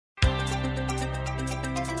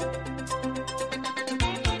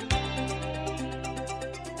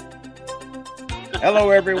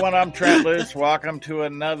Hello, everyone. I'm Trent Lewis. Welcome to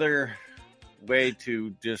another way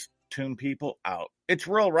to just tune people out. It's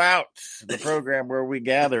Rural Routes, the program where we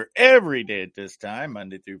gather every day at this time,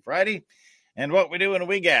 Monday through Friday. And what we do when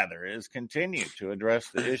we gather is continue to address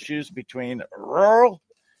the issues between rural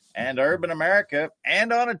and urban America.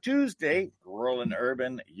 And on a Tuesday, rural and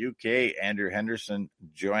urban UK. Andrew Henderson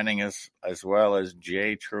joining us, as well as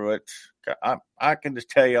Jay Truitt. I can just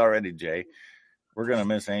tell you already, Jay, we're going to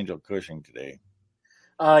miss Angel Cushing today.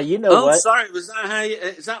 You know what? Sorry, was that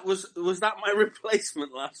how? Was that my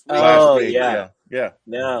replacement last week? Oh, Last week, yeah.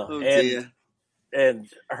 No, Oh, and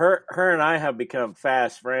dear. her and I have become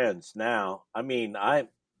fast friends now. I mean, I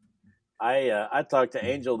talked to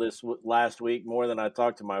Angel last week more than I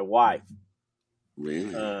talked to my wife.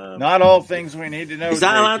 Really? Not all things we need to know. Is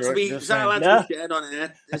that Jay allowed to Truitt, be? just Is that saying. allowed to be shared on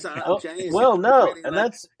air? Is that Jay? Is Well, it no, really and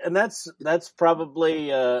like- that's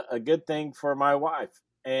probably a good thing for my wife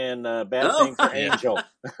and a bad Oh. thing for Angel.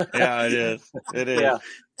 Yeah, it is. It is. Yeah.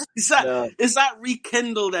 Is that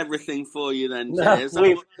rekindled everything for you then, Jay? No, Is that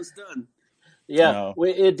what that's done? Yeah, No.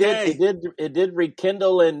 it did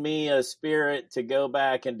rekindle in me a spirit to go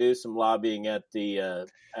back and do some lobbying at the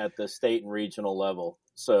state and regional level.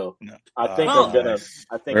 So I think I'm gonna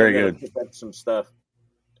pick up some stuff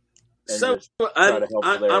and So just try to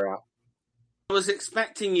help there out. I was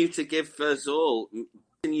expecting you to give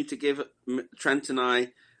Trent and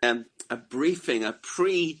I a briefing, a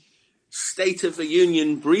pre-State of the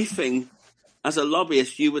Union briefing. As a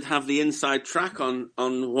lobbyist, you would have the inside track on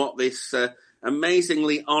what this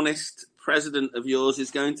amazingly honest president of yours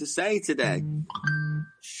is going to say today.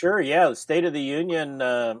 Sure, yeah, the State of the Union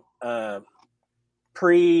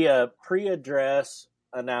pre-address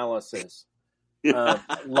analysis.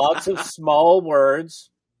 Lots of small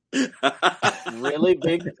words, really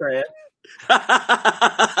big print.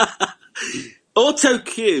 Auto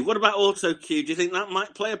cue. What about auto cue? Do you think that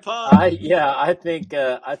might play a part? I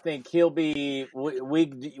think he'll be.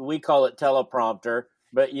 We call it teleprompter,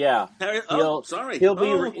 but yeah,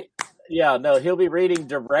 he'll be reading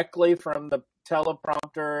directly from the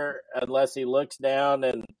teleprompter unless he looks down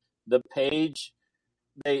and the page.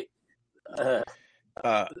 In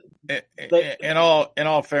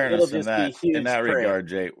all fairness, in that regard,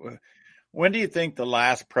 Jay, when do you think the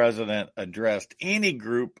last president addressed any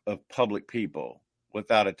group of public people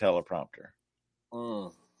without a teleprompter?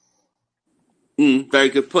 Very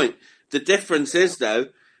good point. The difference is, though,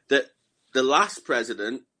 that the last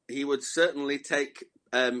president, he would certainly take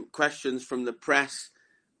questions from the press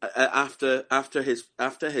after his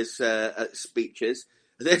speeches.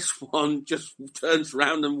 This one just turns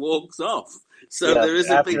around and walks off. So there is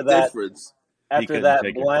a big difference. After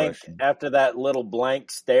that little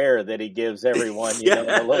blank stare that he gives everyone,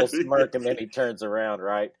 the little smirk, and then he turns around,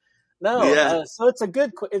 right? No, so it's a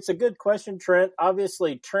good question, Trent.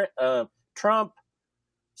 Obviously, Trump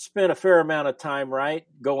spent a fair amount of time, right,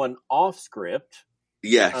 going off script.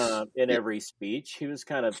 Yes, in every speech, he was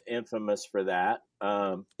kind of infamous for that.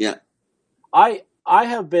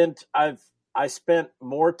 I spent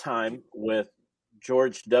more time with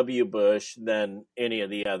George W. Bush than any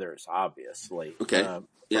of the others, obviously. Okay.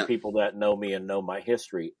 For people that know me and know my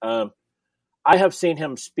history. I have seen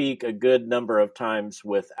him speak a good number of times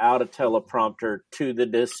without a teleprompter, to the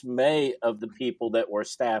dismay of the people that were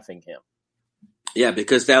staffing him. Yeah,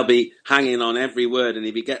 because they'll be hanging on every word, and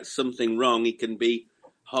if he gets something wrong, he can be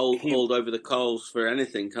hauled over the coals for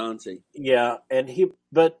anything, can't he? Yeah, and he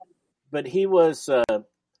was...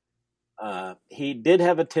 he did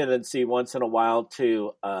have a tendency once in a while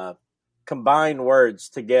to combine words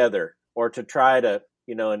together, or to try to,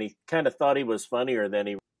 and he kind of thought he was funnier than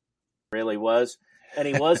he really was. And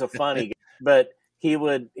he was a funny guy, but he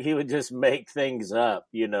would just make things up,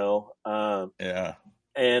 Yeah.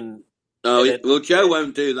 Well, Joe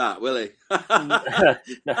won't do that, will he?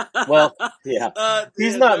 Well, yeah.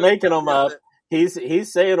 He's not making them up.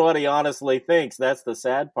 He's saying what he honestly thinks. That's the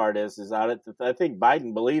sad part. I think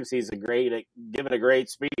Biden believes he's giving a great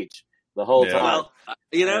speech the whole time. Well,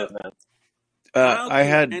 how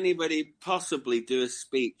can anybody possibly do a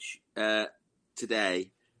speech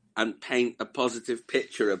today and paint a positive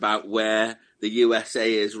picture about where the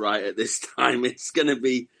USA is right at this time? It's going to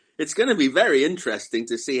be very interesting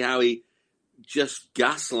to see how he just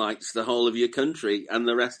gaslights the whole of your country and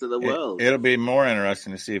the rest of the world. It'll be more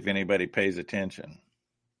interesting to see if anybody pays attention.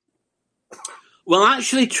 Well,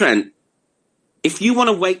 actually, Trent, if you want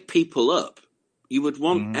to wake people up, you would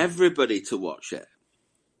want everybody to watch it.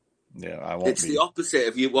 Yeah, I won't. It's the opposite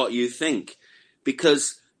of what you think,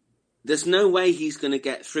 because there's no way he's going to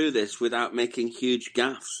get through this without making huge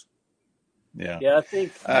gaffes. Yeah. Yeah, I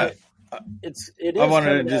think it is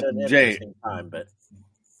coming at an interesting time, but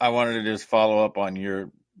I wanted to just follow up on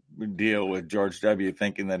your deal with George W.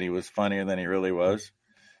 thinking that he was funnier than he really was.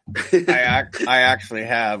 I actually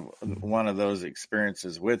have one of those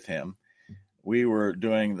experiences with him. We were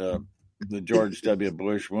doing the George W.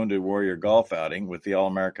 Bush Wounded Warrior golf outing with the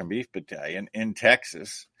All-American Beef Battalion in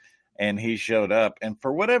Texas, and he showed up. And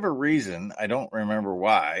for whatever reason, I don't remember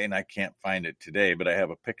why, and I can't find it today, but I have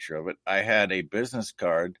a picture of it. I had a business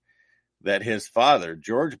card that his father,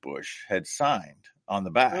 George Bush, had signed on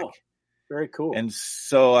the back. Oh, very cool. And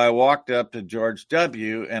so I walked up to George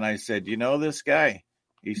W. and I said, "You know this guy?"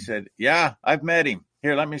 He said, "Yeah, I've met him.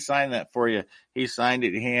 Here, let me sign that for you." He signed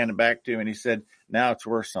it. He handed it back to him, and he said, "Now it's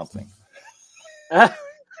worth something."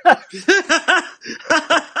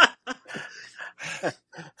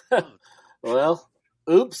 Well,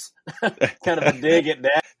 oops. Kind of a dig at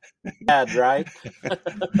Dad, right?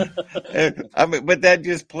 I mean, but that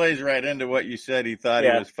just plays right into what you said. He thought he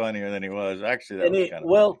was funnier than he was. Actually, that was kind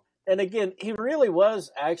of funny. And again, he really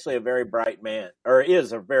was actually a very bright man, or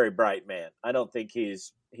is a very bright man. I don't think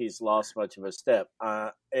he's lost much of a step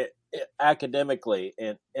academically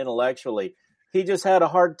and intellectually. He just had a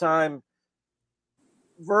hard time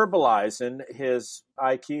verbalizing his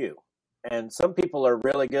IQ. And some people are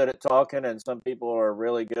really good at talking, and some people are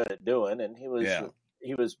really good at doing. And he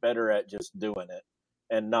was better at just doing it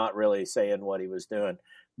and not really saying what he was doing.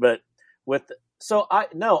 But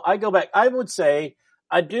I go back. I would say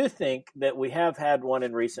I do think that we have had one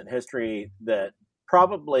in recent history that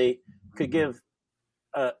probably could give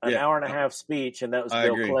an hour and a half speech, and that was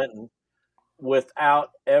Bill Clinton,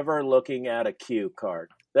 without ever looking at a cue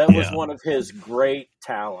card. That was one of his great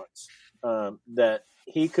talents, that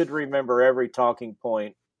he could remember every talking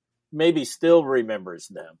point, maybe still remembers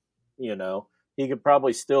them. You know, he could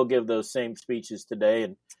probably still give those same speeches today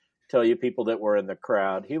and tell you people that were in the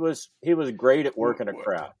crowd. He was great at working a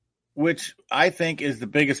crowd. Which I think is the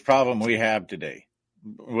biggest problem we have today,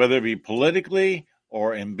 whether it be politically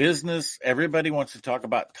or in business. Everybody wants to talk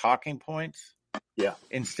about talking points,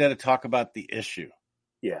 instead of talk about the issue.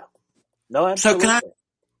 Yeah, no, absolutely.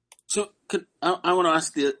 I want to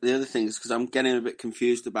ask the other things, because I'm getting a bit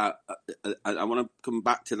confused about. I want to come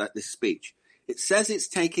back to this speech. It says it's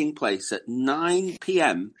taking place at 9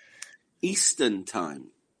 p.m. Eastern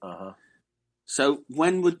time. Uh-huh. So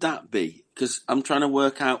when would that be? Because I'm trying to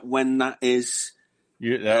work out when that is. That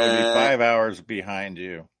would be 5 hours behind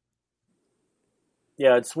you.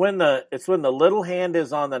 Yeah, it's when the little hand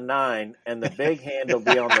is on the 9 and the big hand will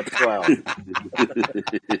be on the 12.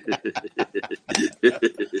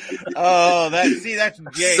 Oh, that's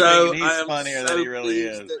Jay. So he's funnier than he really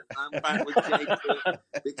is. I'm back with Jay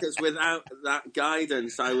because without that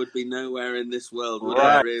guidance, I would be nowhere in this world.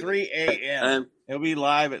 Right, really? 3 a.m. He'll be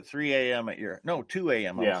live at 3 a.m. 2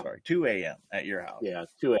 a.m. I'm sorry, 2 a.m. at your house. Yeah,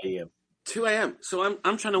 2 a.m. 2 a.m. So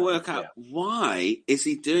I'm trying to work out why is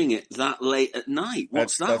he doing it that late at night?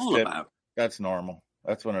 What's that all about? That's normal.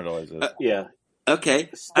 That's when it always is. Yeah. Okay.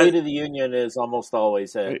 State of the Union is almost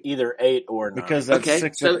always at either 8 or 9. Because that's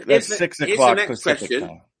 6 o'clock Pacific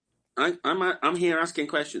time. I'm here asking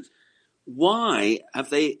questions. Why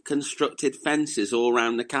have they constructed fences all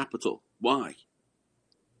around the Capitol? Why?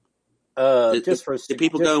 Just for do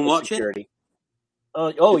people go and watch security.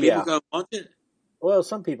 Do people go and watch it? Well,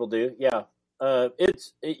 some people do. Yeah.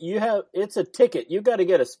 It's a ticket. You got to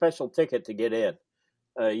get a special ticket to get in.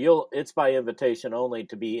 It's by invitation only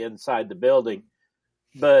to be inside the building.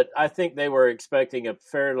 But I think they were expecting a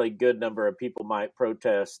fairly good number of people might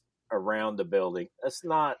protest around the building. That's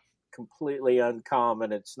not completely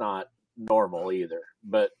uncommon. It's not normal either,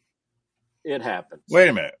 but it happens. Wait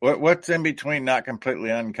a minute. What's in between not completely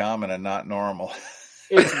uncommon and not normal?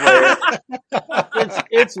 It's rare.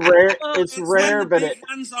 It's rare. It's rare, but it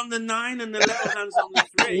hands on the 9 and the little hands on the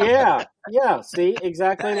 3. Yeah. See,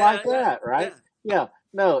 exactly like that, right? Yeah.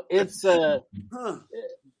 No, it's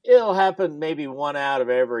it'll happen maybe 1 out of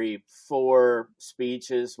every 4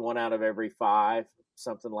 speeches, 1 out of every 5,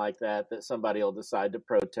 something like that somebody will decide to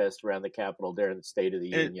protest around the Capitol during the State of the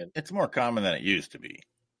Union. It's more common than it used to be.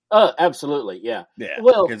 Absolutely, yeah.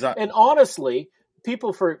 Well, and honestly,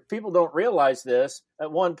 people don't realize this.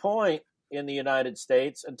 At one point in the United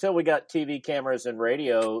States, until we got TV cameras and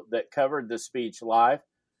radio that covered the speech live,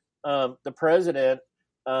 the president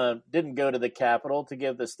didn't go to the Capitol to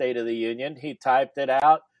give the State of the Union. He typed it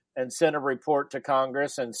out and sent a report to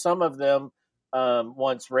Congress, and some of them,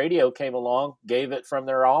 once radio came along, gave it from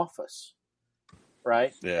their office,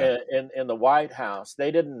 right? Yeah. In the White House,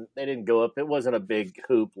 they didn't go up. It wasn't a big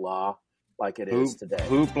hoopla like it is today.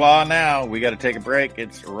 Hoopla now. We got to take a break.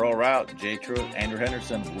 It's Rural Route. Jay Truitt, Andrew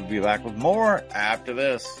Henderson. We'll be back with more after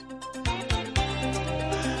this.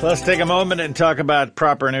 Let's take a moment and talk about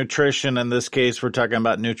proper nutrition. In this case, we're talking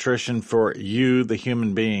about nutrition for you, the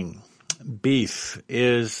human being. Beef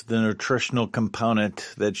is the nutritional component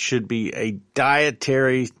that should be a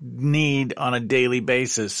dietary need on a daily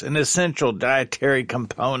basis, an essential dietary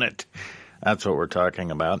component. That's what we're talking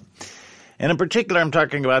about. And in particular, I'm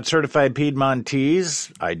talking about certified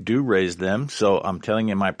Piedmontese. I do raise them, so I'm telling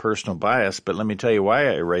you my personal bias, but let me tell you why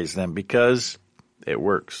I raise them. Because it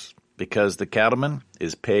works. Because the cattleman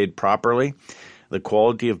is paid properly. The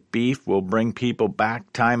quality of beef will bring people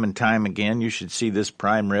back time and time again. You should see this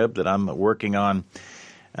prime rib that I'm working on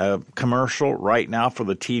a commercial right now for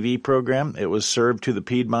the TV program. It was served to the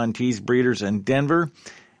Piedmontese breeders in Denver.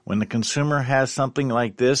 When the consumer has something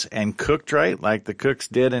like this and cooked right, like the cooks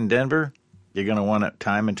did in Denver, you're going to want it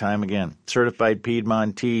time and time again. Certified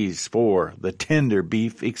Piedmontese for the tender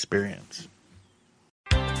beef experience.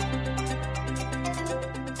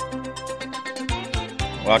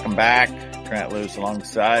 Welcome back. Trent Loos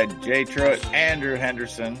alongside Jay Truitt, Andrew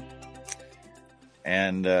Henderson,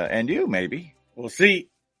 and you maybe. We'll see.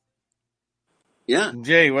 Yeah.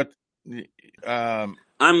 Jay, what I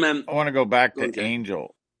want to go back to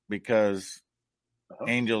Angel because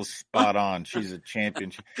Angel's spot on. She's a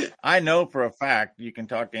champion. I know for a fact you can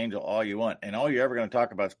talk to Angel all you want, and all you're ever going to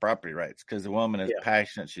talk about is property rights because the woman is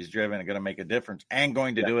passionate, she's driven, and going to make a difference, and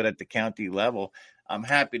going to do it at the county level. I'm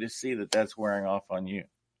happy to see that that's wearing off on you.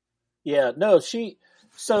 Yeah, no,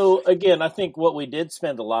 so again, I think what we did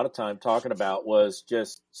spend a lot of time talking about was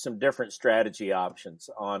just some different strategy options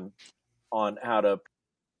on how to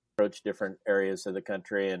approach different areas of the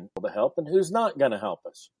country and to help and who's not going to help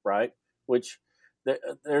us, right? Which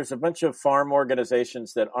there's a bunch of farm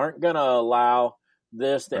organizations that aren't going to allow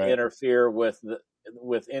this to interfere with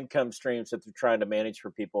income streams that they're trying to manage for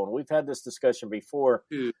people. And we've had this discussion before.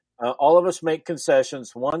 All of us make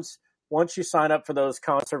concessions once you sign up for those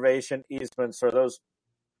conservation easements or those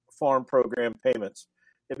farm program payments.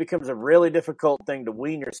 It becomes a really difficult thing to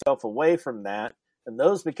wean yourself away from that. And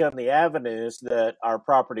those become the avenues that our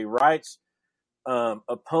property rights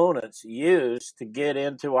opponents use to get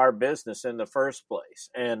into our business in the first place.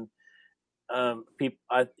 And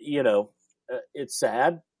it's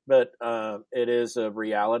sad, but it is a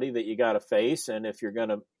reality that you got to face. And if you're going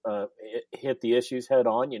to hit the issues head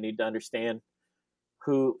on, you need to understand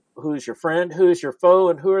who's your friend, who's your foe,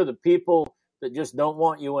 and who are the people that just don't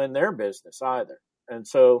want you in their business either. And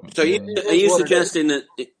so are you suggesting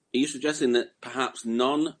that perhaps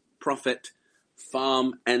non-profit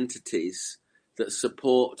farm entities that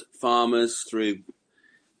support farmers through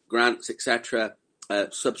grants, etc.,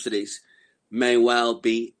 subsidies, may well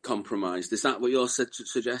be compromised? Is that what you're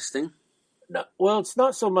suggesting? No, well, it's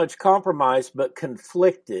not so much compromised, but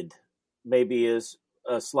conflicted maybe is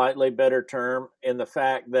a slightly better term, in the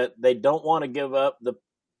fact that they don't want to give up the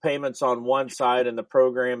payments on one side and the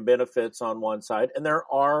program benefits on one side. And there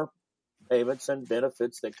are payments and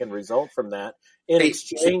benefits that can result from that in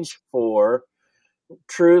exchange for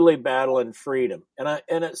truly battle and freedom. And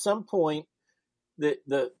at some point,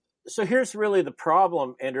 so here's really the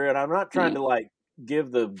problem, Andrew, and I'm not trying to give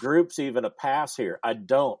the groups even a pass here. I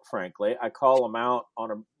don't, frankly. I call them out on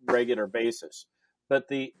a regular basis. But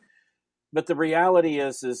the reality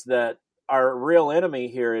is that our real enemy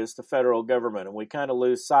here is the federal government, and we kind of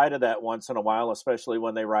lose sight of that once in a while, especially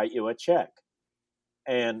when they write you a check.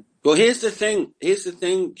 And well, here's the thing,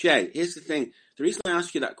 Jay. Here's the thing. The reason I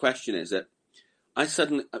ask you that question is that I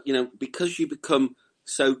suddenly, because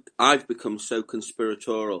I've become so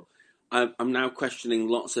conspiratorial. I'm now questioning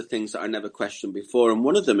lots of things that I never questioned before, and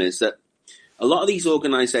one of them is that a lot of these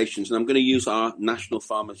organizations, and I'm going to use our National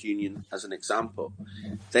Farmers Union as an example,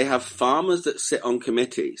 they have farmers that sit on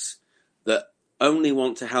committees that only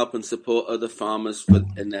want to help and support other farmers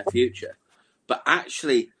in their future. But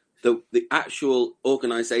actually, the actual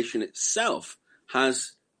organization itself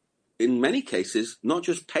has, in many cases, not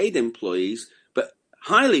just paid employees, but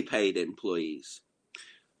highly paid employees.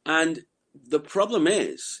 And the problem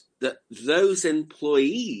is that those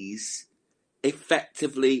employees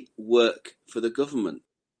effectively work for the government.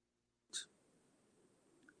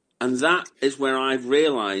 And that is where I've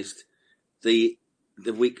realized the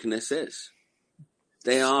weakness is.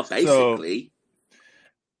 They are basically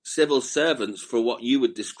civil servants for what you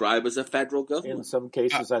would describe as a federal government. In some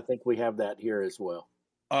cases, I think we have that here as well.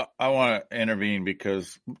 I want to intervene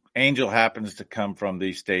because Angel happens to come from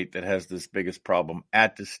the state that has this biggest problem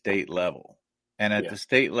at the state level. And at the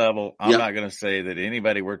state level, I'm not going to say that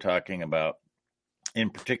anybody we're talking about, in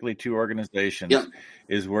particularly two organizations,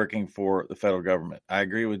 is working for the federal government. I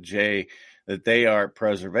agree with Jay that they are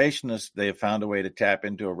preservationists. They have found a way to tap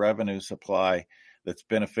into a revenue supply that's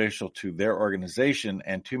beneficial to their organization.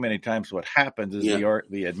 And too many times what happens is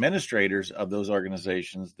the administrators of those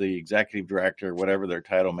organizations, the executive director, whatever their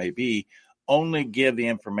title may be, only give the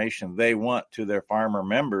information they want to their farmer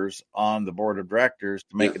members on the board of directors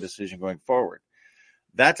to make a decision going forward.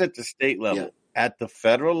 That's at the state level. At the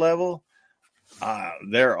federal level,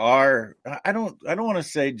 there are, I don't want to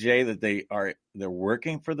say, Jay, that they're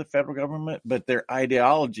working for the federal government, but their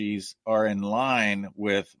ideologies are in line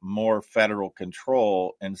with more federal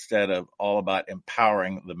control instead of all about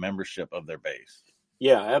empowering the membership of their base.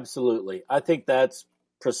 Yeah, absolutely. I think that's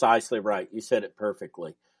precisely right. You said it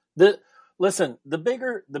perfectly. Listen, the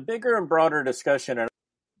bigger and broader discussion, and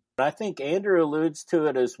I think Andrew alludes to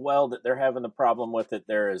it as well, that they're having the problem with it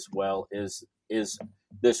there as well, is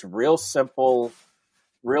this real simple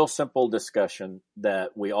discussion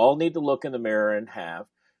that we all need to look in the mirror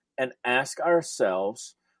and ask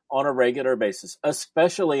ourselves on a regular basis,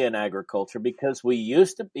 especially in agriculture, because we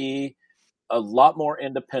used to be a lot more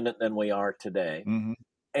independent than we are today. Mm-hmm.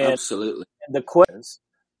 Absolutely. And the question is,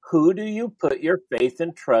 who do you put your faith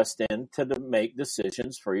and trust in to make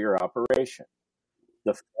decisions for your operation?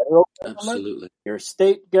 The federal government, absolutely, your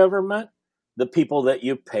state government, the people that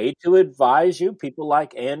you pay to advise you, people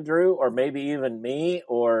like Andrew, or maybe even me,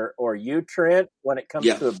 or you, Trent, when it comes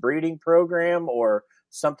to a breeding program or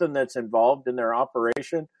something that's involved in their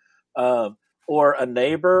operation, or a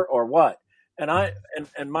neighbor, or what.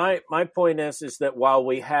 And my point is that while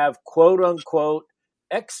we have quote unquote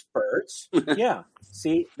experts,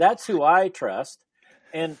 see, that's who I trust.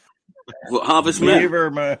 And Harvest Moon.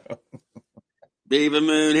 Beaver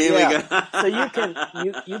Moon, here we go. So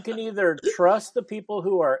you can either trust the people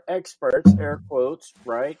who are experts, air quotes,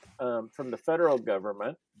 right, from the federal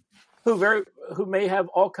government, who may have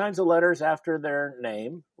all kinds of letters after their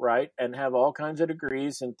name, right, and have all kinds of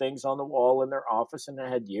degrees and things on the wall in their office and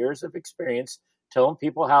had years of experience telling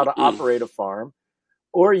people how to operate a farm,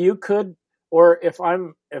 or you could, or if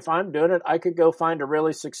I'm doing it, I could go find a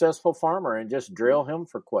really successful farmer and just drill him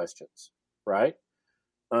for questions, right?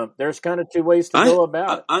 There's kind of two ways to go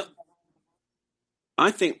about it.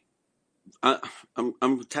 I think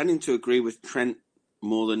I'm tending to agree with Trent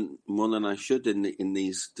more than I should in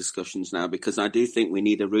these discussions now, because I do think we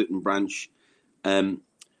need a root and branch,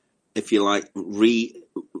 if you like,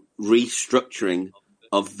 restructuring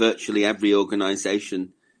of virtually every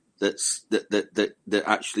organization that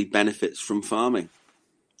actually benefits from farming.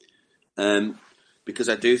 Because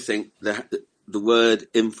I do think that the word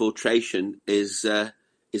infiltration is a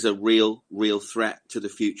real threat to the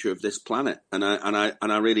future of this planet, and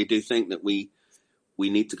I really do think that we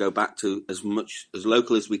need to go back to as much as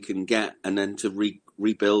local as we can get, and then to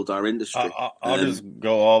rebuild our industry. I'll just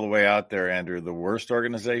go all the way out there, Andrew. The worst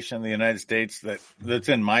organization in the United States that's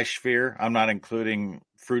in my sphere. I'm not including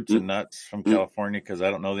fruits and nuts from California because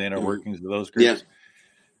I don't know the inner workings of those groups.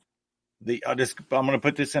 Yeah. I'm going to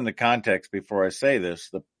put this into context before I say this.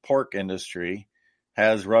 The pork industry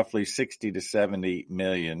has roughly 60 to 70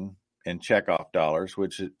 million in checkoff dollars,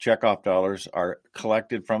 which checkoff dollars are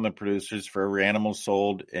collected from the producers for every animal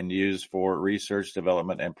sold and used for research,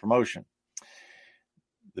 development, and promotion.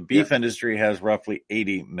 The beef industry has roughly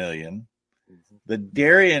 80 million. The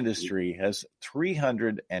dairy industry has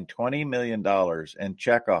 $320 million in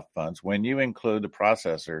checkoff funds when you include the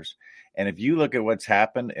processors. And if you look at what's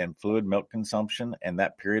happened in fluid milk consumption and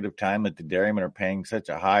that period of time that the dairymen are paying such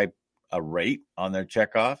a high rate on their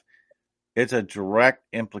checkoff, it's a direct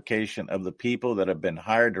implication of the people that have been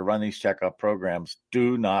hired to run these checkoff programs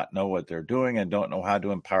do not know what they're doing and don't know how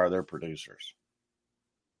to empower their producers.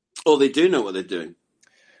 Or they do know what they're doing.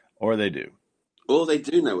 Or they do. Or they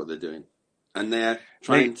do know what they're doing. And they're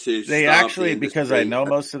trying to... They actually, because I know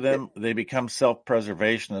most of them, they become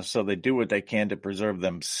self-preservationists, so they do what they can to preserve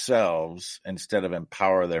themselves instead of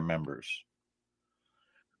empower their members.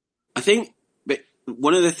 I think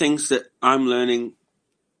one of the things that I'm learning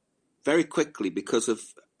very quickly, because of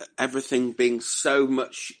everything being so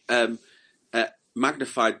much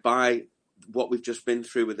magnified by what we've just been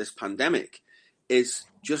through with this pandemic, is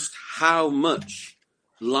just how much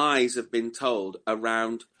lies have been told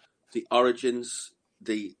around the origins,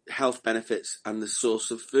 the health benefits, and the source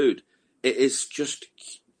of food. It is just,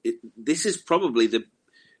 this is probably the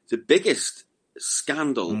biggest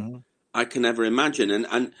scandal I can ever imagine.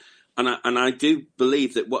 And I do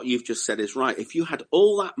believe that what you've just said is right. If you had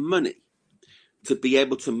all that money to be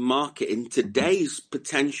able to market in today's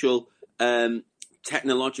potential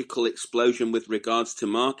technological explosion with regards to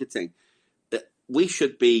marketing, that we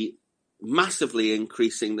should be massively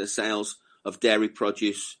increasing the sales of dairy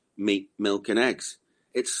produce, meat, milk, and eggs.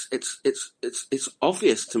 it's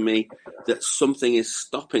obvious to me that something is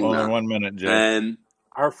stopping that. In 1 minute, Jay.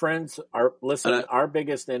 Our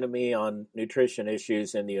biggest enemy on nutrition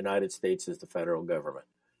issues in the United States is the federal government,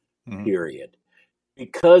 period.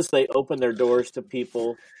 Because they open their doors to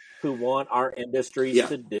people who want our industries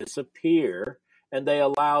to disappear, and they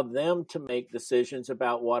allow them to make decisions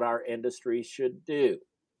about what our industry should do.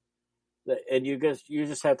 And you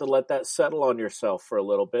just have to let that settle on yourself for a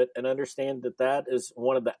little bit and understand that is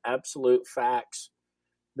one of the absolute facts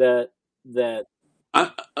that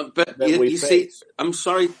you see, I'm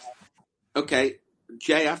sorry. Okay,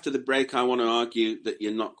 Jay, after the break, I want to argue that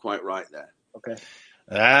you're not quite right there. Okay.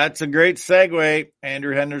 That's a great segue.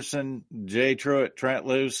 Andrew Henderson, Jay Truitt, Trent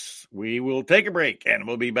Loos. We will take a break and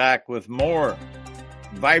we'll be back with more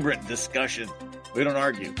vibrant discussion. We don't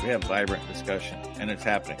argue. We have vibrant discussion, and it's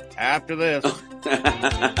happening after this.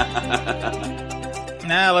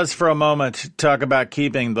 Now let's for a moment talk about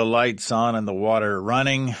keeping the lights on and the water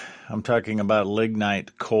running. I'm talking about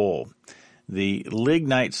lignite coal. The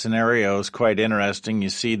lignite scenario is quite interesting. You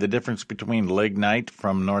see the difference between lignite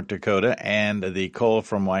from North Dakota and the coal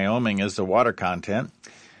from Wyoming is the water content.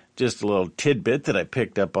 Just a little tidbit that I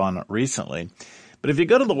picked up on recently. But if you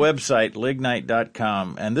go to the website,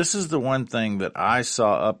 lignite.com, and this is the one thing that I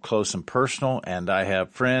saw up close and personal, and I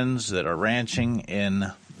have friends that are ranching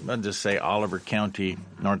in, I'll just say Oliver County,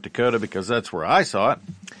 North Dakota, because that's where I saw it.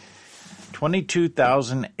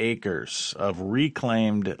 22,000 acres of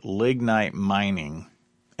reclaimed lignite mining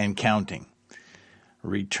and counting,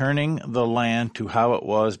 returning the land to how it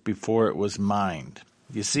was before it was mined.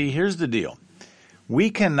 You see, here's the deal. We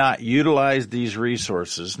cannot utilize these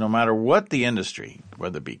resources no matter what the industry,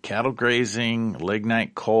 whether it be cattle grazing,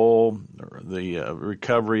 lignite coal, or the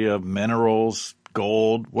recovery of minerals,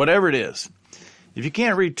 gold, whatever it is. If you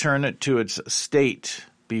can't return it to its state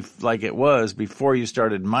like it was before you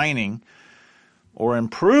started mining or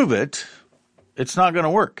improve it, it's not going to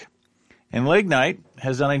work. And Lignite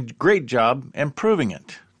has done a great job improving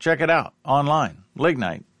it. Check it out online,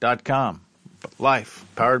 lignite.com. Life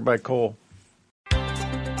powered by coal.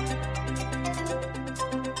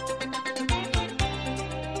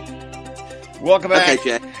 Welcome back.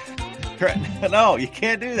 Okay, Jay. No, you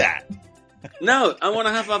can't do that. No, I want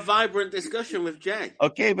to have a vibrant discussion with Jay.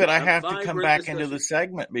 Okay, but I have to come back into the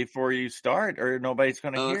segment before you start, or nobody's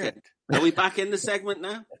going to hear it. Are we back in the segment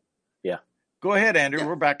now? Yeah. Go ahead, Andrew. Yeah.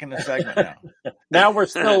 We're back in the segment now. Now we're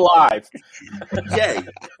still live. Jay,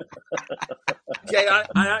 I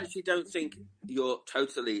actually don't think you're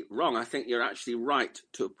totally wrong. I think you're actually right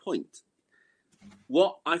to a point.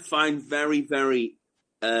 What I find very, very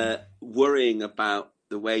worrying about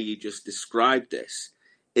the way you just described this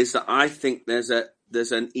is that I think there's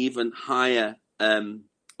an even higher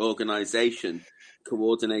organization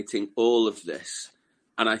coordinating all of this.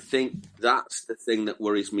 And I think that's the thing that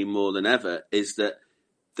worries me more than ever, is that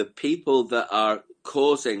the people that are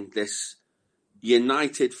causing this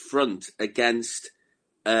united front against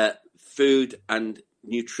food and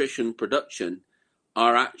nutrition production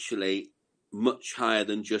are actually much higher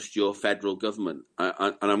than just your federal government.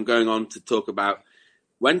 And I'm going on to talk about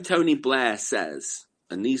when Tony Blair says,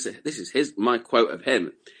 and this is my quote of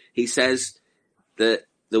him, he says that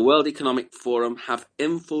the World Economic Forum have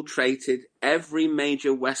infiltrated every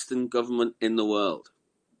major Western government in the world.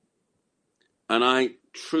 And I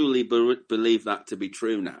truly believe that to be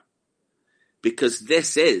true now, because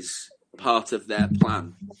this is part of their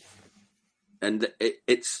plan. And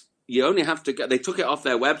you only have to go, they took it off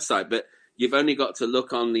their website, but you've only got to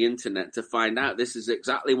look on the internet to find out this is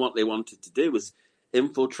exactly what they wanted to do, was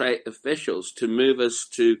infiltrate officials to move us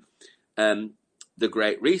to the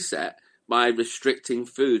Great Reset by restricting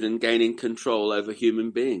food and gaining control over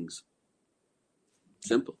human beings.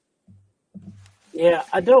 Simple. Yeah,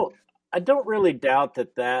 I don't really doubt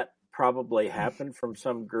that probably happened from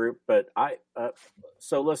some group, but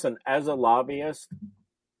so listen, as a lobbyist,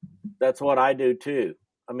 that's what I do too.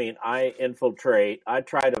 I mean, I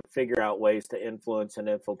try to figure out ways to influence and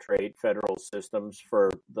infiltrate federal systems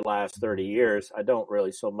for the last 30 years. I don't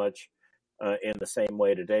really so much in the same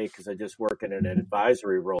way today, because I just work in an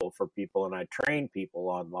advisory role for people and I train people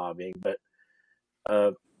on lobbying. But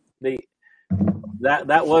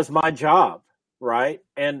that was my job, right?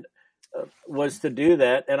 And was to do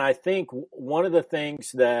that. And I think one of the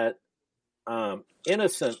things that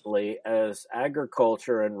innocently, as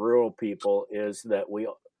agriculture and rural people, is that we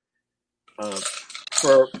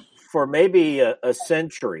for maybe a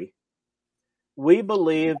century, we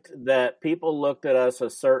believed that people looked at us a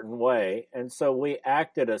certain way, and so we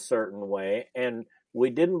acted a certain way, and we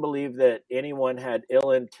didn't believe that anyone had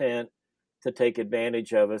ill intent to take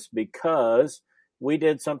advantage of us, because we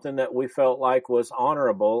did something that we felt like was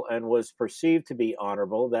honorable and was perceived to be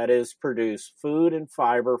honorable, that is, produce food and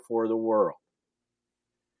fiber for the world.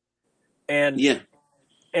 And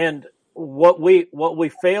and what we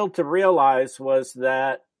failed to realize was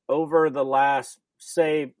that over the last,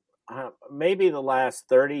 say, maybe the last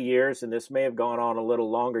 30 years, and this may have gone on a little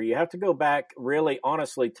longer, you have to go back really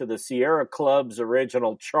honestly to the Sierra Club's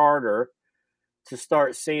original charter to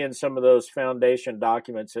start seeing some of those foundation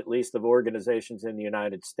documents, at least of organizations in the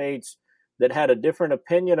United States, that had a different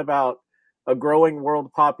opinion about a growing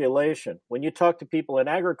world population. When you talk to people in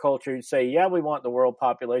agriculture, you say, yeah, we want the world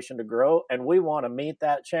population to grow, and we want to meet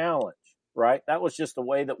that challenge, right? That was just the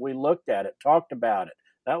way that we looked at it, talked about it.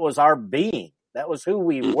 That was our being. That was who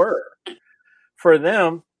we were. For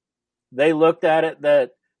them, they looked at it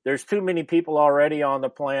that there's too many people already on the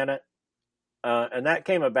planet, and that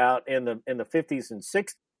came about in the 50s and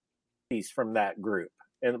 60s from that group.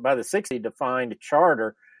 And by the 60s, defined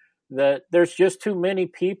charter that there's just too many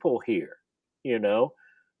people here,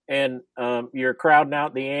 and you're crowding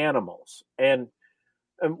out the animals. And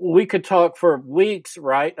we could talk for weeks,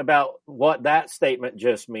 right, about what that statement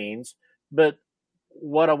just means. But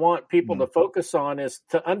what I want people to focus on is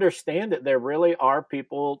to understand that there really are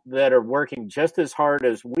people that are working just as hard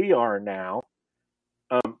as we are now.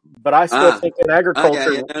 But I still think in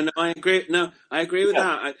agriculture... I agree. No, I agree with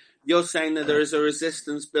that. You're saying that there is a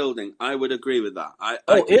resistance building. I would agree with that.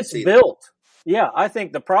 It's built. Yeah, I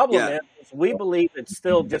think the problem is we believe it's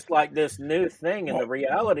still just like this new thing, and the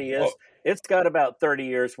reality is it's got about 30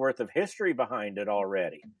 years worth of history behind it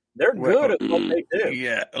already. They're good at what they do.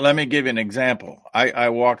 Yeah, let me give you an example. I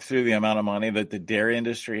walked through the amount of money that the dairy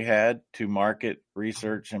industry had to market,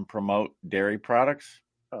 research, and promote dairy products.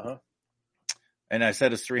 And I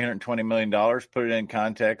said it's $320 million. Put it in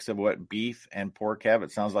context of what beef and pork have.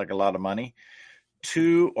 It sounds like a lot of money.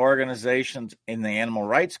 2 organizations in the animal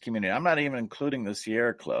rights community. I'm not even including the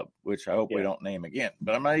Sierra Club, which I hope we don't name again,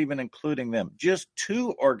 but I'm not even including them. Just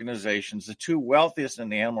 2 organizations, the 2 wealthiest in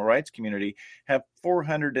the animal rights community, have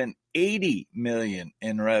 $480 million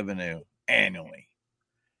in revenue annually.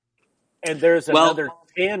 And there's another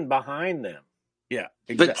 10 behind them. Yeah.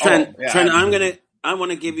 But Trent, I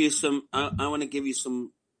want to give you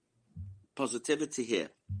some positivity here.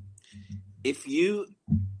 If your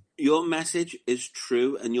message is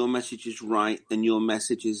true and your message is right and your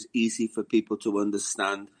message is easy for people to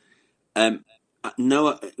understand, there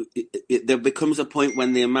becomes a point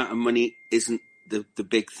when the amount of money isn't the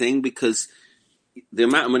big thing, because the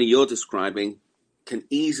amount of money you're describing can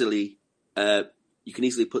easily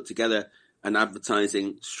put together an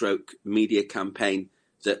advertising stroke media campaign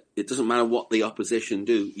that it doesn't matter what the opposition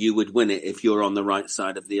do, you would win it if you're on the right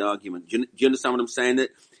side of the argument. Do you understand what I'm saying?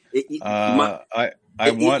 That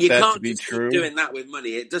I want that to be true. Keep doing that with money.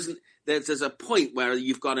 It doesn't. There's a point where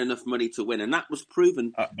you've got enough money to win, and that was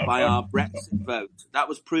proven by our Brexit vote. That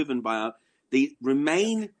was proven by the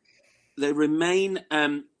Remain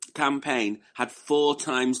campaign had 4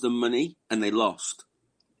 times the money, and they lost.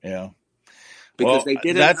 Yeah. Because they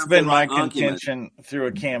didn't. That's been my argument. contention through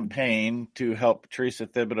a campaign to help Teresa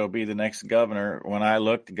Thibodeau be the next governor. When I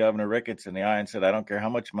looked Governor Ricketts in the eye and said, I don't care how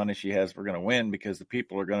much money she has, we're going to win because the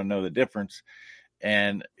people are going to know the difference.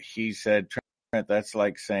 And he said, Trent, that's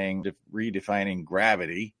like saying redefining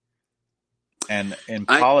gravity. And in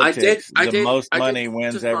politics, the most money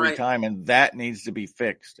wins every time, and that needs to be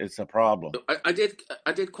fixed. It's a problem. I did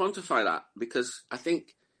quantify that because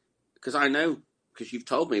I know, because you've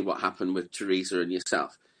told me what happened with Teresa and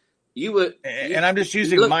yourself. And I'm just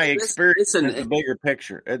using my experience in the bigger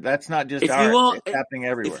picture. That's not just it's happening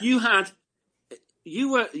everywhere. If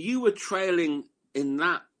you were trailing in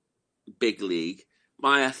that big league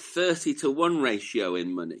by a 30-1 ratio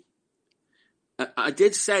in money. I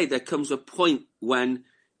did say there comes a point when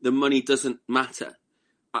the money doesn't matter.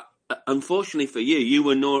 Unfortunately for you, you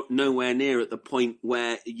were nowhere near at the point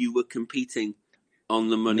where you were competing on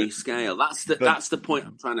the money scale. That's the point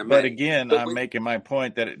I'm trying to make. But again, I'm making my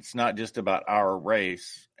point that it's not just about our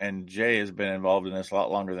race, and Jay has been involved in this a lot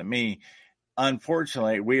longer than me.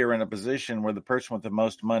 Unfortunately, we are in a position where the person with the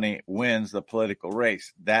most money wins the political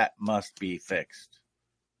race. That must be fixed.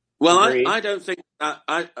 Well, I don't think that.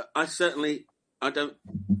 I don't.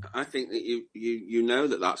 I think that you know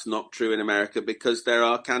that that's not true in America, because there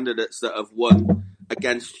are candidates that have won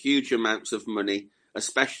against huge amounts of money,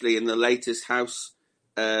 especially in the latest House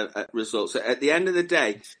results. At the end of the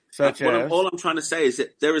day, all I'm trying to say is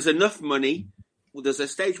that there is enough money. Well, there's a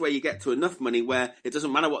stage where you get to enough money where it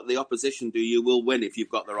doesn't matter what the opposition do, you will win if you've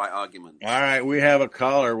got the right argument. All right, we have a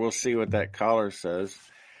caller. We'll see what that caller says.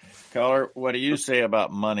 Caller, what do you say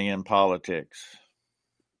about money in politics?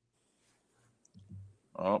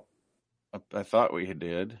 Oh, I thought we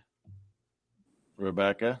did.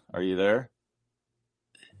 Rebecca, are you there?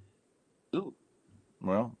 Ooh.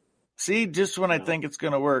 Well, see, just when I think it's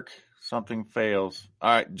going to work, something fails.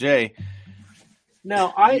 All right, Jay.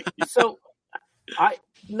 No,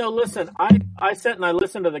 listen, I sat and I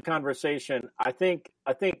listened to the conversation. I think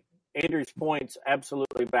Andrew's point's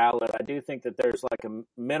absolutely valid. I do think that there's like a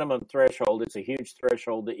minimum threshold. It's a huge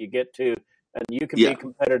threshold that you get to, and you can be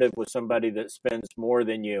competitive with somebody that spends more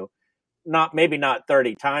than you. Maybe not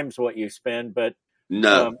 30 times what you spend, but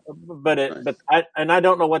no. I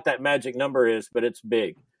don't know what that magic number is, but it's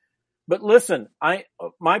big. But listen, my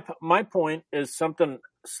point is something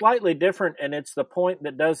slightly different, and it's the point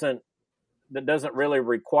that doesn't really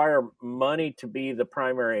require money to be the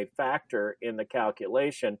primary factor in the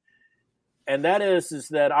calculation. And that is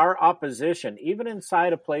that our opposition, even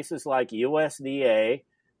inside of places like USDA,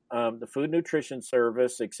 the Food Nutrition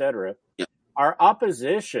Service, et cetera, our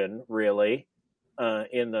opposition really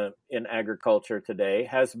in agriculture today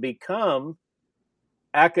has become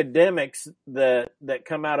academics that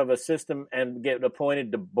come out of a system and get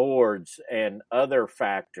appointed to boards and other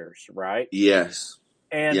factors, right? Yes.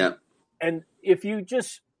 And if you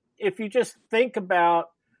just think about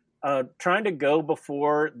trying to go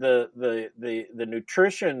before the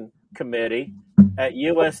nutrition committee at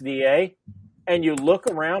USDA, and you look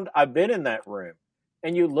around, I've been in that room,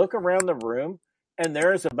 and you look around the room, and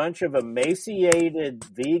there's a bunch of emaciated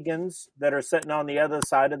vegans that are sitting on the other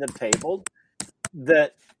side of the table,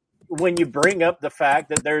 that when you bring up the fact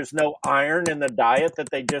that there's no iron in the diet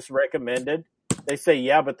that they just recommended, they say,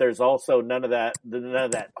 yeah, but there's also none of that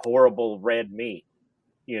horrible red meat,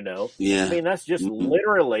 you know? Yeah. I mean, that's just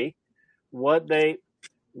literally what they're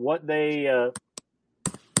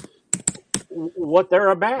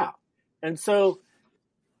about. And so,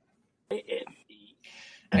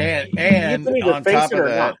 and on top of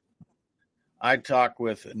that, I talk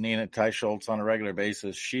with Nina Teicholz on a regular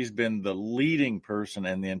basis. She's been the leading person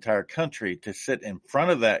in the entire country to sit in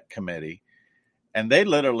front of that committee, and they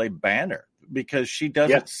literally ban her because she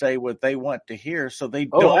doesn't say what they want to hear, so they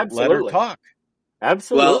don't let her talk.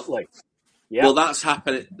 Absolutely. Well, that's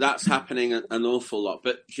happening an awful lot.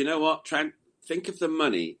 But do you know what, Trent? Think of the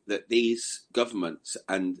money that these governments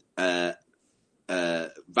and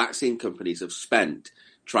vaccine companies have spent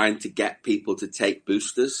trying to get people to take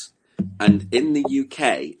boosters. And in the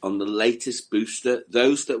UK, on the latest booster,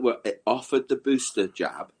 those that were offered the booster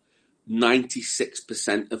jab,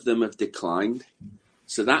 96% of them have declined.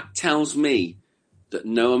 So that tells me that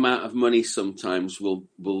no amount of money sometimes will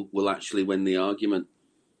actually win the argument.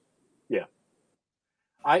 Yeah,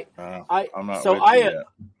 I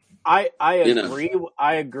agree.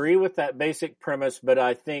 I agree with that basic premise, but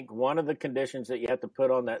I think one of the conditions that you have to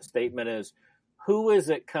put on that statement is, who is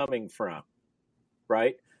it coming from,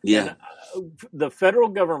 right? Yeah. And the federal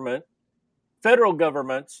governments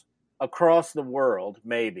across the world,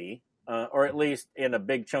 maybe, or at least in a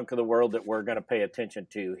big chunk of the world that we're going to pay attention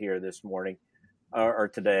to here this morning or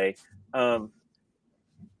today,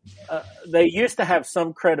 they used to have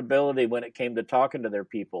some credibility when it came to talking to their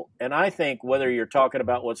people. And I think whether you're talking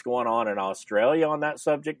about what's going on in Australia on that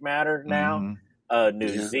subject matter now,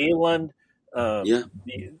 New Zealand,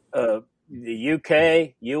 the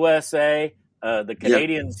UK, USA, the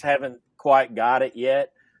Canadians haven't quite got it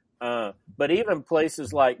yet. But even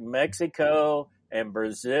places like Mexico and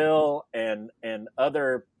Brazil and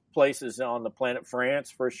other places on the planet,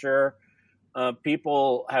 France for sure,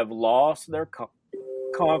 people have lost their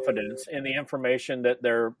confidence in the information that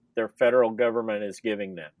their federal government is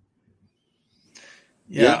giving them.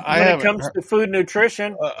 Yeah, when it comes to food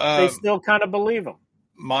nutrition, they still kind of believe them.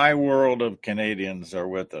 My world of Canadians are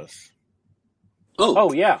with us.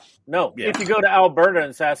 Oh yeah. No. Yeah. If you go to Alberta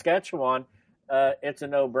and Saskatchewan, it's a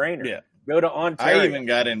no-brainer. Yeah. Go to Ontario. I even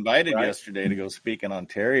got invited yesterday to go speak in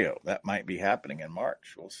Ontario. That might be happening in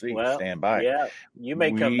March. We'll see. Well, stand by. Yeah. You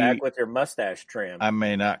may come back with your mustache trim. I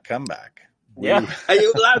may not come back. Yeah. Are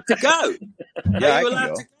you allowed to go? Yeah, Are you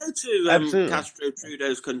allowed to go to Castro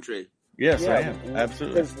Trudeau's country? Yes, I am.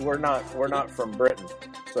 Absolutely. Because we're not from Britain,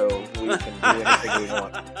 so we can do anything we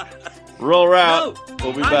want. Roll Route.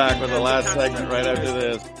 We'll be back with the last segment right after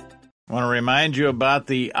this. I want to remind you about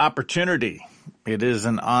the opportunity. It is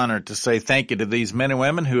an honor to say thank you to these men and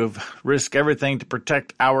women who have risked everything to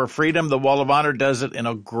protect our freedom. The Wall of Honor does it in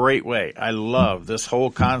a great way. I love this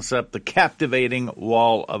whole concept, the captivating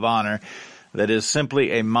Wall of Honor, that is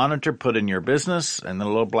simply a monitor put in your business and the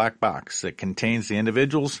little black box that contains the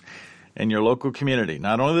individuals in your local community.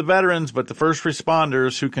 Not only the veterans, but the first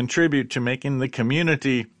responders who contribute to making the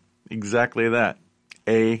community exactly that,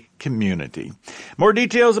 a community. More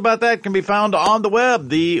details about that can be found on the web,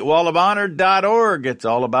 thewallofhonor.org. It's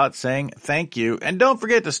all about saying thank you. And don't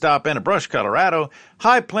forget to stop in at Brush, Colorado,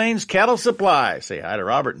 High Plains Cattle Supply. Say hi to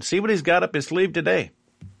Robert and see what he's got up his sleeve today.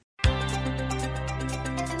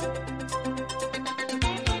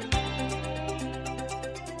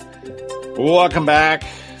 Welcome back.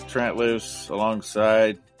 Trent Loos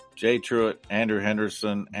alongside Jay Truitt, Andrew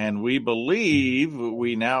Henderson, and we believe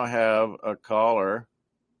we now have a caller.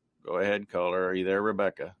 Go ahead, caller. Are you there,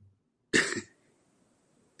 Rebecca?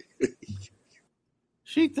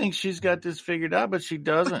 She thinks she's got this figured out, but she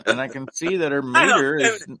doesn't. And I can see that her meter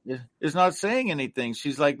is not saying anything.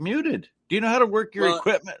 She's like muted. Do you know how to work your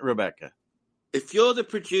equipment, Rebecca? If you're the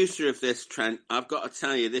producer of this, Trent, I've got to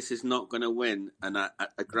tell you, this is not going to win a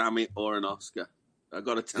Grammy or an Oscar. I've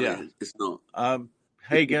got to tell you, it's not.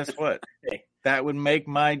 Hey, guess what? That would make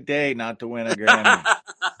my day not to win a Grammy.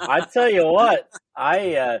 I tell you what,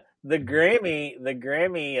 the Grammy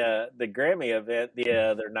event the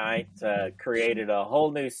other night created a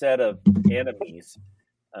whole new set of enemies.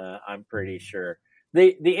 I'm pretty sure.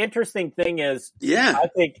 The interesting thing is,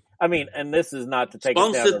 and this is not to take it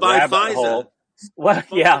down the rabbit hole. Well,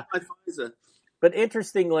 yeah. But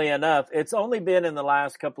interestingly enough, it's only been in the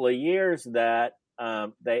last couple of years that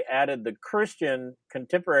they added the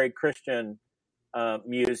contemporary Christian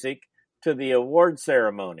music to the award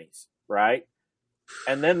ceremonies, right?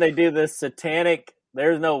 And then they do this satanic,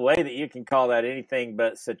 there's no way that you can call that anything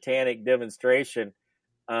but satanic demonstration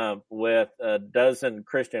with a dozen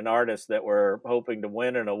Christian artists that were hoping to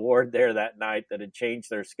win an award there that night that had changed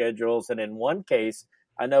their schedules. And in one case,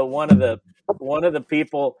 I know one of the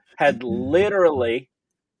people had literally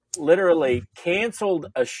canceled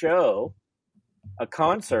a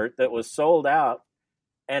concert that was sold out,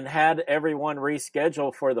 and had everyone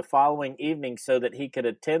reschedule for the following evening so that he could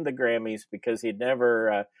attend the Grammys, because he'd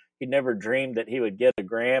never dreamed that he would get a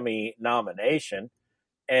Grammy nomination.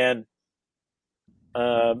 And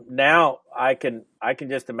now I can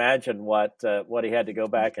just imagine what he had to go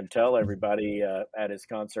back and tell everybody at his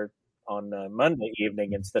concert on Monday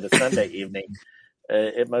evening instead of Sunday evening.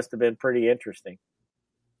 It must have been pretty interesting.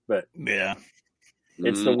 But yeah.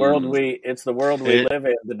 It's the world we live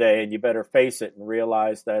in today, and you better face it and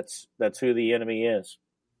realize that's who the enemy is.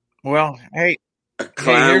 Well, hey,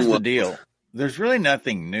 here's the deal. There's really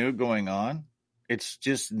nothing new going on. It's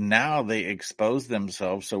just now they expose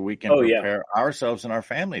themselves so we can prepare ourselves and our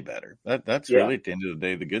family better. That's really, at the end of the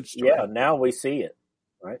day, the good story. Yeah, now we see it,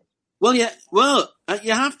 right? Well, yeah. Well,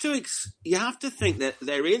 you have to think that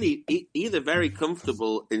they're really either very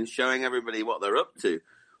comfortable in showing everybody what they're up to,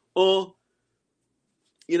 or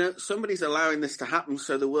somebody's allowing this to happen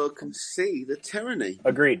so the world can see the tyranny.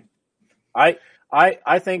 Agreed. I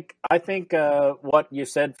think what you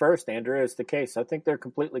said first, Andrew, is the case. I think they're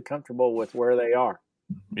completely comfortable with where they are.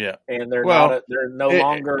 Yeah, and they're no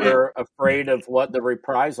longer afraid of what the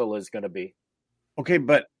reprisal is going to be. Okay,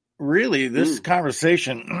 but really, this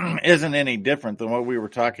conversation isn't any different than what we were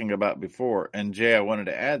talking about before. And Jay, I wanted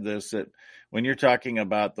to add this: that when you're talking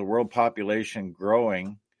about the world population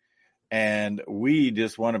growing, and we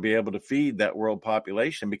just want to be able to feed that world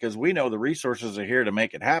population, because we know the resources are here to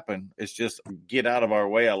make it happen. It's just get out of our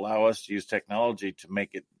way, allow us to use technology to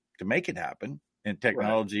make it happen, and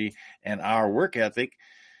technology and our work ethic.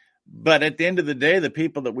 But at the end of the day, the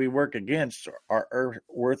people that we work against are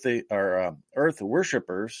earth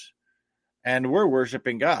worshipers, and we're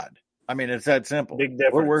worshiping God. I mean, it's that simple. Big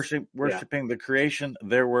difference. We're worshiping the creation.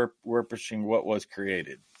 They're worshiping what was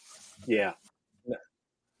created. Yeah.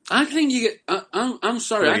 I think you get. I'm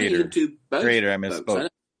sorry. Creator. I think you can do both. Creator, I misspoke.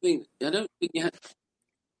 I don't think you have.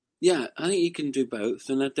 Yeah, I think you can do both,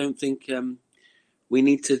 and I don't think we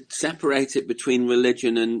need to separate it between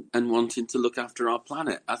religion and wanting to look after our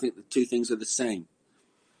planet. I think the two things are the same.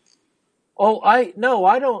 Oh, I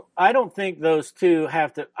don't think those two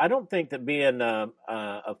have to. I don't think that being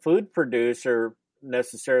a food producer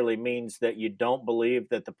necessarily means that you don't believe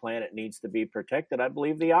that the planet needs to be protected. I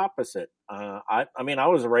believe the opposite. I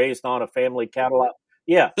was raised on a family cattle.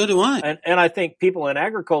 Yeah. So do I. And I think people in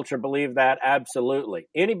agriculture believe that absolutely.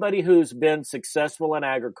 Anybody who's been successful in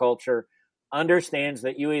agriculture understands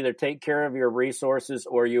that you either take care of your resources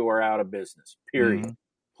or you are out of business, period. Mm-hmm.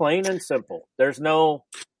 Plain and simple. There's no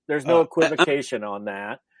equivocation on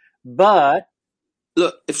that. But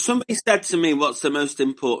look, if somebody said to me, what's the most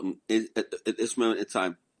important is at this moment in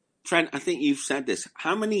time? Trent, I think you've said this.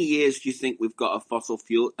 How many years do you think we've got of fossil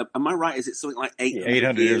fuel? Am I right? Is it something like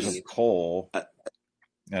 800 years of coal?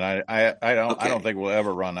 And I don't think we'll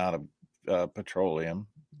ever run out of petroleum,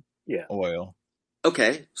 oil.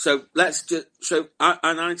 Okay, so let's just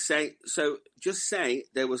I'd say so. Just say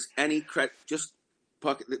there was any just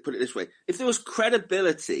put it this way: if there was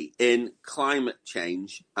credibility in climate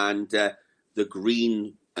change and the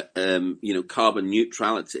green, carbon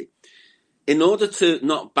neutrality, in order to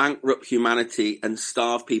not bankrupt humanity and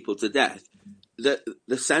starve people to death,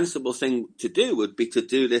 the sensible thing to do would be to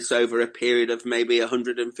do this over a period of maybe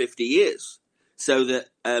 150 years, so that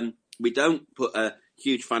we don't put a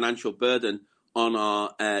huge financial burden on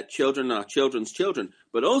our children and our children's children,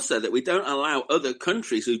 but also that we don't allow other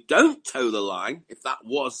countries who don't toe the line, if that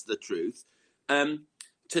was the truth,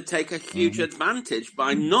 to take a huge advantage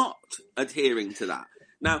by not adhering to that.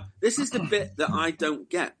 Now, this is the bit that I don't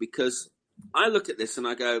get, because I look at this and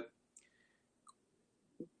I go,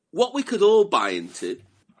 what we could all buy into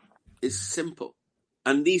is simple.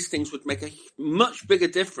 And these things would make a much bigger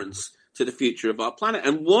difference to the future of our planet.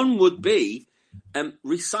 And one would be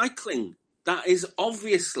recycling. That is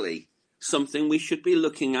obviously something we should be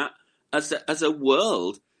looking at as a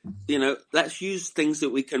world. Let's use things that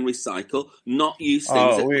we can recycle, not use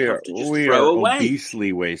things that we have to just throw away. We are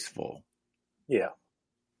obesely wasteful. Yeah.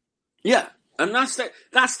 Yeah. And that's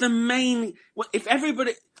the main. If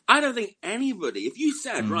everybody, I don't think anybody, if you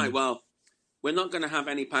said, right, well, we're not going to have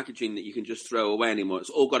any packaging that you can just throw away anymore, it's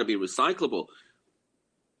all got to be recyclable,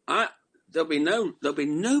 there'll be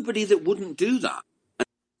nobody that wouldn't do that.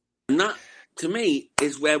 And that, to me,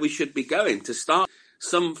 is where we should be going, to start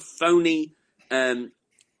some phony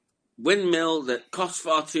windmill that costs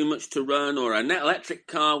far too much to run, or an electric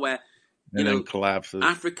car where collapses.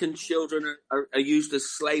 African children are used as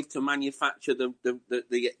slaves to manufacture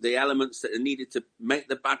the elements that are needed to make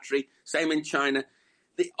the battery. Same in China.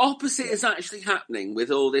 The opposite is actually happening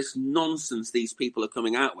with all this nonsense these people are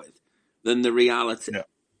coming out with than the reality.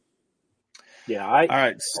 Yeah. All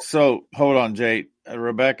right. So hold on, Jay.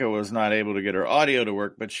 Rebecca was not able to get her audio to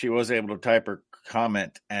work, but she was able to type her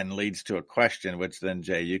comment and leads to a question, which then,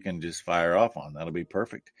 Jay, you can just fire off on. That'll be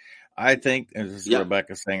perfect. I think, as this is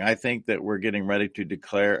Rebecca saying, I think that we're getting ready to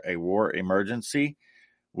declare a war emergency,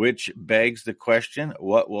 which begs the question,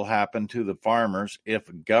 what will happen to the farmers if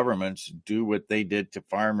governments do what they did to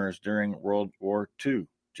farmers during World War II?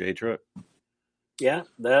 Jay Truitt. Yeah,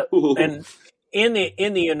 and in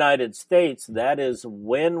the United States, that is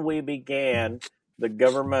when we began the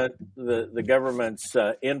government's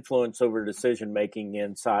influence over decision making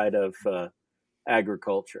inside of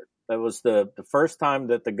agriculture. That was the first time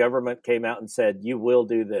that the government came out and said, you will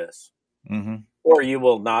do this, or you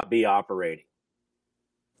will not be operating.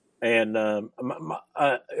 And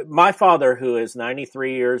my father, who is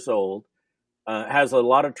 93 years old, has a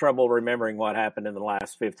lot of trouble remembering what happened in the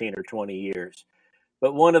last 15 or 20 years.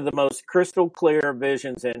 But one of the most crystal clear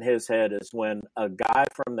visions in his head is when a guy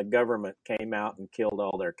from the government came out and killed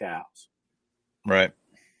all their cows. Right.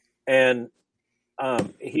 And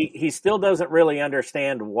he still doesn't really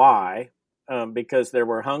understand why, because there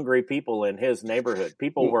were hungry people in his neighborhood.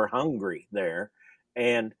 People were hungry there,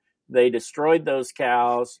 and they destroyed those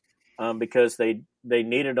cows because they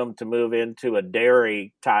needed them to move into a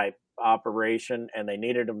dairy type operation, and they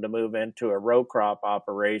needed them to move into a row crop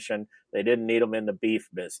operation. They didn't need them in the beef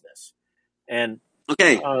business. And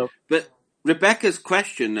but Rebecca's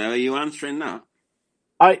question, though, are you answering that?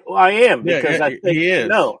 I am, because I think he is.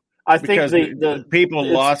 No. I think the people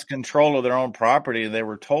lost control of their own property, and they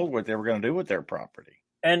were told what they were going to do with their property.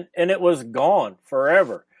 And it was gone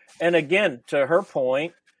forever. And again, to her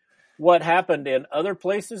point, what happened in other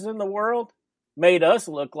places in the world made us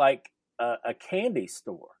look like a candy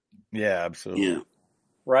store. Yeah, absolutely. Yeah.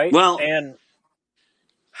 Right? Well, and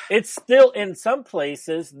it's still in some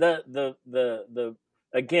places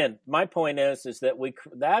again, my point is that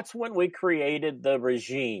that's when we created the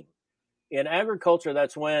regime. In agriculture,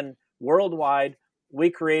 that's when worldwide we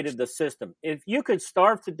created the system. If you could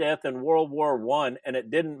starve to death in World War I and it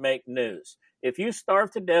didn't make news, if you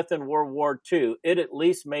starved to death in World War II, it at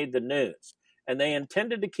least made the news. And they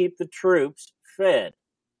intended to keep the troops fed.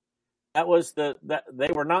 That was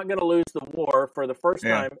they were not going to lose the war for the first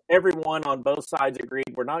time. Everyone on both sides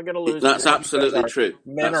agreed we're not going to lose. That's absolutely true.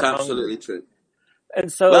 That's absolutely true.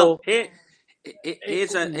 And so,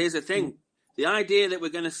 here's a thing. The idea that we're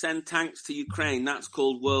going to send tanks to Ukraine, that's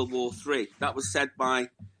called World War III. That was said by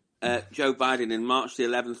Joe Biden in March the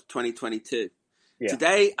 11th, 2022. Yeah.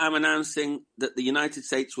 Today, I'm announcing that the United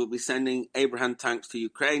States will be sending Abraham tanks to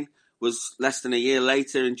Ukraine. Was less than a year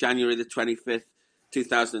later, in January the 25th,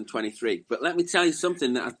 2023. But let me tell you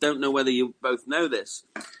something that I don't know whether you both know this.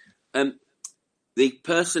 The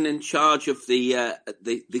person in charge of the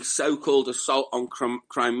so-called assault on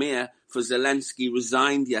Crimea for Zelensky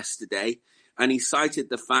resigned yesterday. and he cited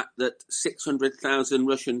the fact that 600,000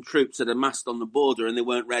 Russian troops had amassed on the border and they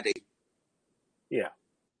weren't ready. Yeah.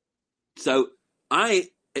 So I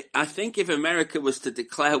think if America was to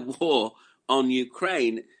declare war on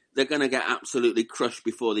Ukraine, they're going to get absolutely crushed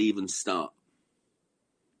before they even start.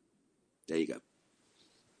 There you go.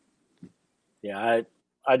 Yeah,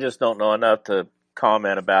 I just don't know enough to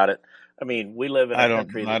comment about it. I mean, we live in a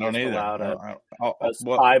country that just allowed a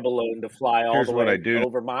spy balloon to fly all the way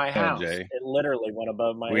over my house. Jay. It literally went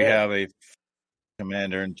above my head. We have a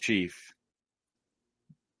commander-in-chief.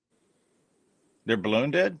 Their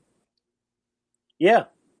balloon did? Yeah,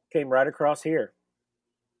 came right across here.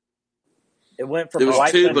 It went from there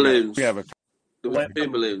was two balloons. We have a There were two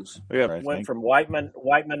balloons. Went from Whiteman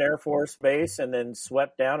Air Force Base and then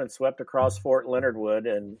swept down and swept across Fort Leonard Wood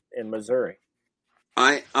in Missouri.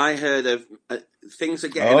 I heard of things are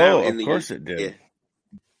getting out in the UK. Of course it did.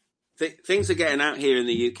 Things are getting out here in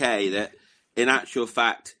the UK that, in actual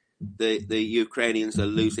fact, the Ukrainians are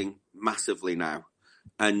losing massively now.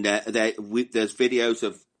 And there's videos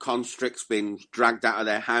of conscripts being dragged out of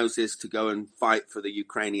their houses to go and fight for the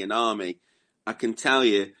Ukrainian army. I can tell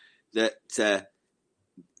you that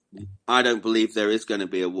I don't believe there is going to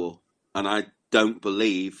be a war. And I don't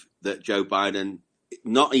believe that Joe Biden,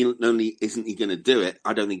 not only isn't he going to do it,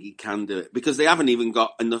 I don't think he can do it. Because they haven't even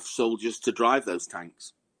got enough soldiers to drive those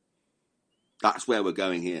tanks. That's where we're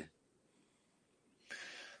going here.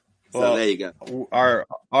 So there you go.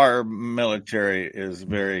 Our military is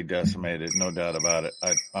very decimated, no doubt about it.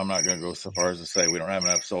 I'm not going to go so far as to say we don't have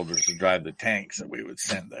enough soldiers to drive the tanks that we would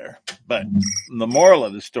send there. But the moral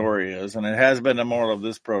of the story is, and it has been the moral of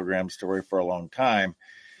this program story for a long time,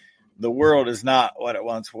 the world is not what it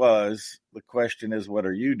once was. The question is, what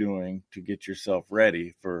are you doing to get yourself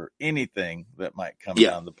ready for anything that might come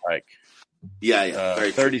down the pike? Yeah.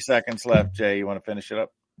 30 seconds left, Jay. You want to finish it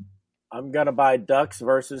up? I'm going to buy ducks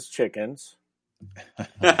versus chickens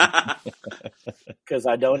because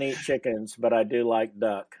I don't eat chickens, but I do like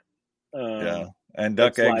duck. And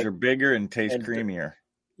duck eggs are bigger and taste creamier.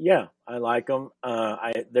 Yeah, I like them.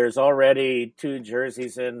 There's already 2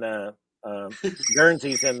 Guernseys in the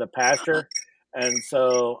pasture, and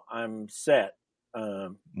so I'm set.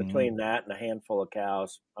 Between that and a handful of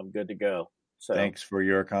cows, I'm good to go. So. Thanks for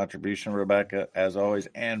your contribution, Rebecca. As always,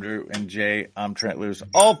 Andrew and Jay, I'm Trent Lewis.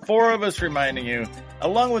 All 4 of us reminding you,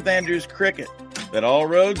 along with Andrew's cricket, that all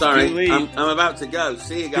roads do lead. I'm about to go.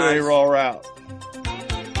 See you guys. To a roll route.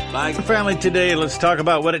 Bye. Family, today let's talk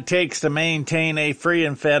about what it takes to maintain a free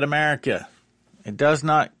and fed America. It does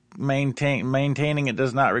not maintaining it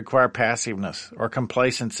does not require passiveness or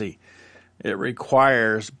complacency. It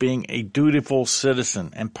requires being a dutiful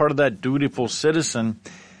citizen. And part of that dutiful citizen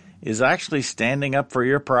is actually standing up for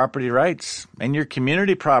your property rights and your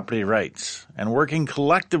community property rights and working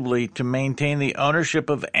collectively to maintain the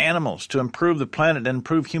ownership of animals, to improve the planet and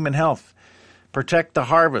improve human health. Protect the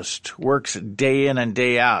Harvest works day in and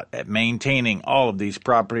day out at maintaining all of these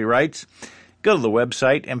property rights. Go to the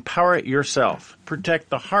website, empower it yourself,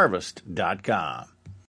 protecttheharvest.com.